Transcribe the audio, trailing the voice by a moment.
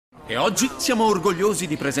E oggi siamo orgogliosi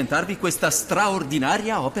di presentarvi questa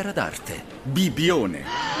straordinaria opera d'arte. Bibbione.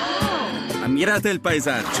 Ammirate il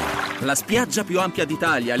paesaggio, la spiaggia più ampia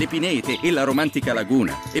d'Italia, le pinete e la romantica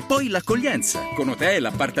laguna. E poi l'accoglienza, con hotel,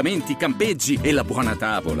 appartamenti, campeggi e la buona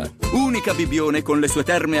tavola. Unica Bibbione con le sue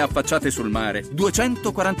terme affacciate sul mare,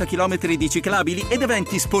 240 km di ciclabili ed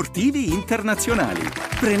eventi sportivi internazionali.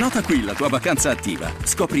 Prenota qui la tua vacanza attiva.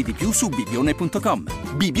 Scopri di più su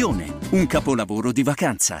bibbione.com. Bibbione, un capolavoro di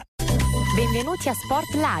vacanza. Benvenuti a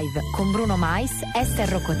Sport Live con Bruno Mais, Esther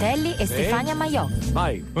Roccotelli e Stefania Maiò.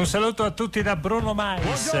 Vai. Un saluto a tutti da Bruno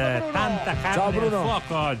Mais. Tanta carne al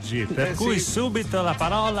fuoco oggi, per cui subito la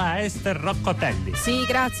parola a Esther Roccotelli. Sì,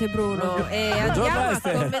 grazie Bruno. E andiamo a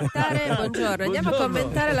commentare, andiamo a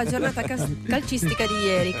commentare la giornata calcistica di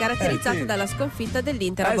ieri, caratterizzata dalla sconfitta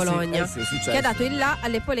dell'Inter a Bologna, che ha dato il là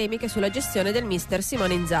alle polemiche sulla gestione del mister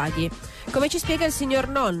Simone Inzaghi. Come ci spiega il signor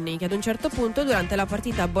Nonni, che ad un certo punto durante la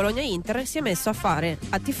partita Bologna-Inter si è messo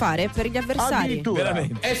a tifare per gli avversari.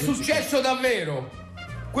 È successo davvero.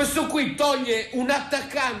 Questo qui toglie un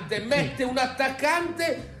attaccante, mette un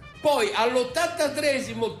attaccante, poi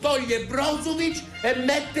all'83esimo toglie Brozovic e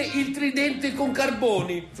mette il tridente con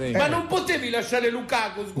Carboni. Ma non potevi lasciare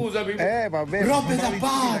Lukaku, scusami. Vabbè, robe da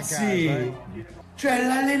pazzi. Cioè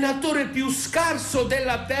l'allenatore più scarso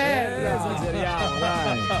della terra.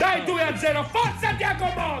 Esageriamo, Dai 2-0, forza Thiago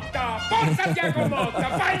Motta! Forza Thiago Motta!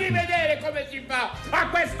 Fagli vedere come si fa a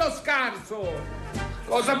questo scarso!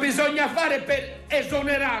 Cosa bisogna fare per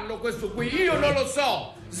esonerarlo questo qui? Io non lo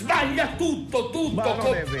so! Sbaglia tutto!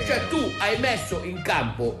 Cioè tu hai messo in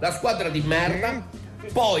campo la squadra di merda,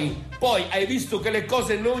 poi hai visto che le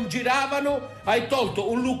cose non giravano, hai tolto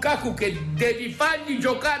un Lukaku che devi fargli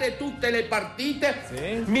giocare tutte le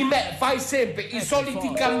partite, fai sempre i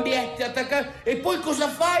soliti cambietti attaccati, e poi cosa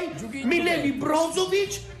fai? Mi levi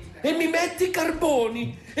Brozovic e mi metti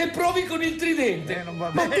Carboni e provi con il tridente.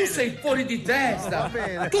 Ma tu sei fuori di testa,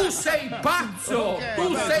 tu sei pazzo,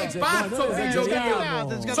 figlio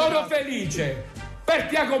mio. Sono felice per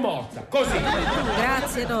Thiago Motta, così.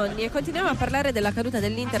 Grazie Nonni. E continuiamo a parlare della caduta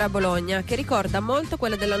dell'Inter a Bologna, che ricorda molto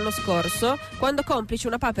quella dell'anno scorso, quando, complice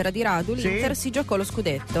una papera di Radu, l'Inter si giocò lo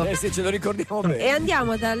scudetto. Sì, ce lo ricordiamo bene. E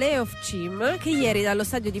andiamo da Leo Cim, che ieri dallo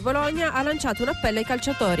stadio di Bologna ha lanciato un appello ai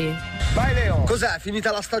calciatori. Vai Leo. Cos'è?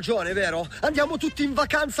 Finita la stagione, vero? Andiamo tutti in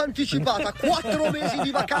vacanza anticipata, 4 mesi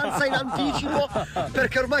di vacanza in anticipo,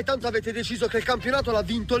 perché ormai tanto avete deciso che il campionato l'ha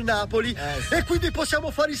vinto il Napoli, e quindi possiamo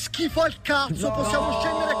fare schifo al cazzo, possiamo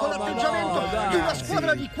scendere con l'atteggiamento di una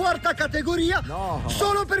squadra di quarta categoria,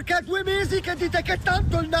 solo perché è 2 mesi che dite che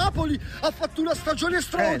tanto il Napoli ha fatto una stagione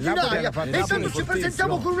straordinaria, e intanto ci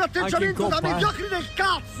presentiamo con un atteggiamento da mediocri del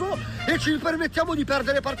cazzo e ci permettiamo di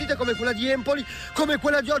perdere partite come quella di Empoli, come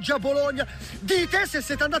quella di oggi a Bologna. Dite, se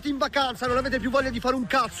siete andati in vacanza non avete più voglia di fare un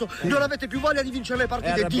cazzo, non avete più voglia di vincere le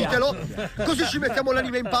partite, ditelo, così ci mettiamo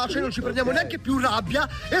l'anima in pace, non ci prendiamo neanche più rabbia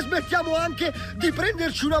e smettiamo anche di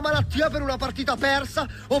prenderci una malattia per una partita persa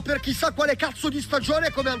o per chissà quale cazzo di stagione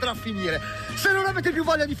come andrà a finire. Se non avete più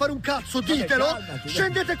voglia di fare un cazzo, ditelo,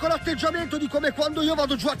 scendete con l'atteggiamento di come quando io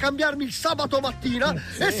vado giù a cambiarmi il sabato mattina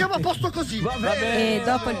e siamo a posto così. E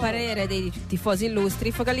dopo il parere dei tifosi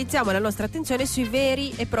illustri focalizziamo la nostra attenzione sui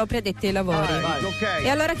veri e propri addetti ai lavori. E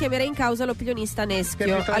allora chiamerei in causa l'opinionista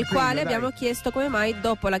Neschio, al quale abbiamo chiesto come mai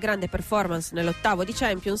dopo la grande performance nell'ottavo di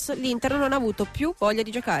Champions l'Inter non ha avuto più voglia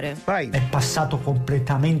di giocare. È passato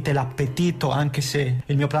completamente l'appetito, anche se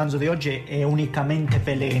il mio pranzo di oggi è unicamente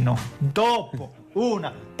veleno. Dopo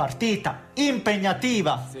una partita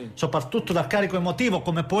impegnativa, soprattutto dal carico emotivo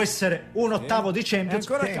come può essere un ottavo di Champions,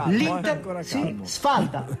 l'Inter si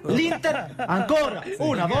sfalda. L'Inter ancora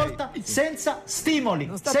una volta senza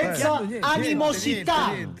stimoli, senza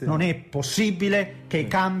animosità. Non è possibile che i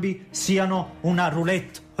cambi siano una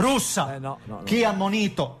roulette russa. Chi è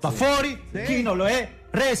ammonito va fuori, chi non lo è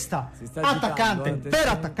resta. Attaccante per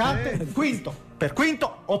attaccante, quinto per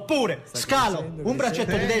quinto, oppure scalo un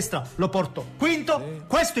braccetto di destra, lo porto quinto,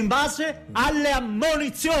 questo in base alle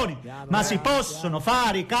ammonizioni. Ma si possono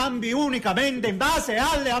fare i cambi unicamente in base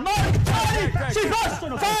alle ammonizioni? Si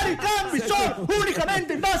possono fare i cambi solo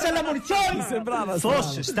unicamente in base alle ammonizioni?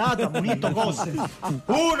 Fosse stato ammonito Gosens,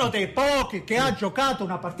 uno dei pochi che ha giocato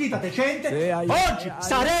una partita decente, oggi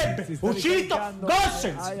sarebbe uscito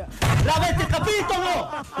Gosens. L'avete capito o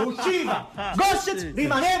no? Usciva Gosens,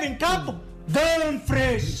 rimaneva in campo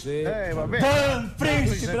Dumfries.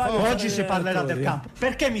 Oggi si parlerà del campo.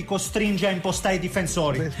 Perché mi costringe a impostare i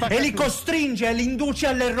difensori e li costringe e li induce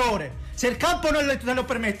all'errore? Se il campo non te lo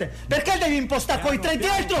permette, perché devi impostare coi 3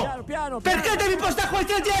 dietro? Perché devi impostare coi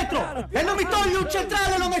 3 dietro? E non mi togli un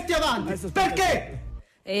centrale e lo metti avanti? Perché?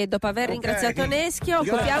 E dopo aver ringraziato Neschio,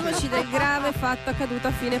 occupiamoci del grave fatto accaduto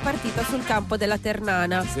a fine partita sul campo della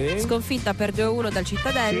Ternana. Sconfitta per 2-1 dal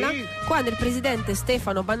Cittadella, quando il presidente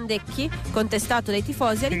Stefano Bandecchi, contestato dai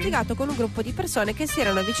tifosi, ha litigato con un gruppo di persone che si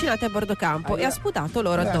erano avvicinate a bordo campo e ha sputato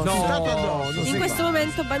loro addosso. In questo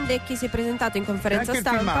momento Bandecchi si è presentato in conferenza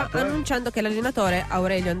stampa annunciando che l'allenatore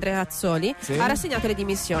Aurelio Andreazzoli ha rassegnato le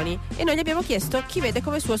dimissioni, e noi gli abbiamo chiesto chi vede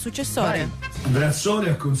come suo successore. Andreazzoli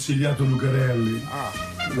ha consigliato Lucarelli.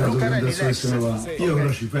 Io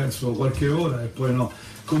ora ci penso qualche ora e poi no.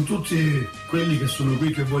 Con tutti quelli che sono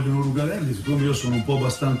qui che vogliono Lucarelli, siccome io sono un po'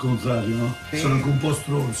 abbastanza contrario, no? Sono anche un po'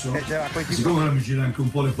 stronzo, siccome ora mi gira anche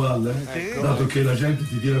un po' le palle, dato che la gente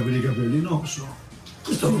ti tira per i capelli, no,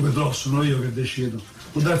 questo lo vedrò, sono io che decido.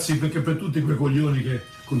 Può darsi, perché per tutti quei coglioni che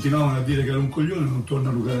continuavano a dire che era un coglione non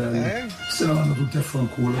torna Lucarelli, se ne vanno tutti a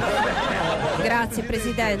fanculo. Grazie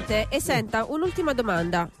presidente. E senta, un'ultima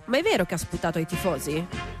domanda: ma è vero che ha sputato ai tifosi?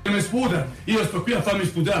 Mi sputa? Io sto qui a farmi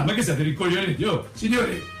sputare, ma che siete rincoglioniti?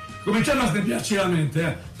 Signori, cominciamo a stempiarci la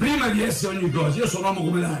mente, prima di essere ogni cosa, io sono uomo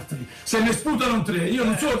come l'altri. Se ne sputano 3, io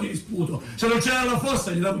non so chi li sputo. Se non c'era la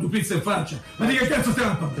fossa gli davo 2 pizze in faccia. Ma di che cazzo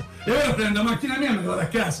stiamo parlando? E ora prendo la macchina mia e me ne vado a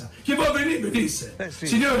casa. Chi vuole venire venisse.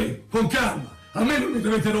 Signori, con calma. A me non mi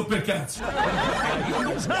dovete rompere cazzo.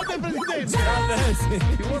 Salve presidente!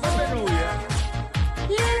 Ti vuole bene lui,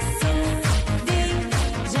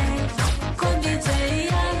 con DJ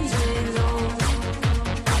Angelo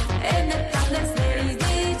e Netflix dei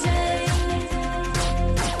DJ.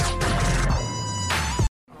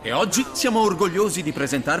 E oggi siamo orgogliosi di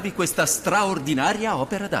presentarvi questa straordinaria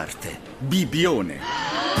opera d'arte. Bibbione.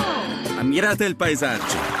 Ammirate il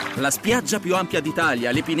paesaggio, la spiaggia più ampia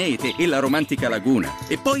d'Italia, le pinete e la romantica laguna.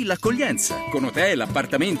 E poi l'accoglienza, con hotel,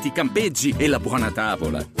 appartamenti, campeggi e la buona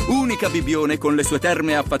tavola. Unica Bibbione con le sue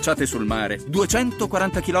terme affacciate sul mare,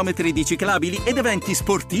 240 km di ciclabili ed eventi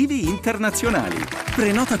sportivi internazionali.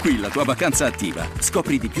 Prenota qui la tua vacanza attiva.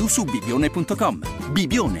 Scopri di più su bibbione.com.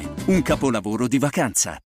 Bibbione, un capolavoro di vacanza.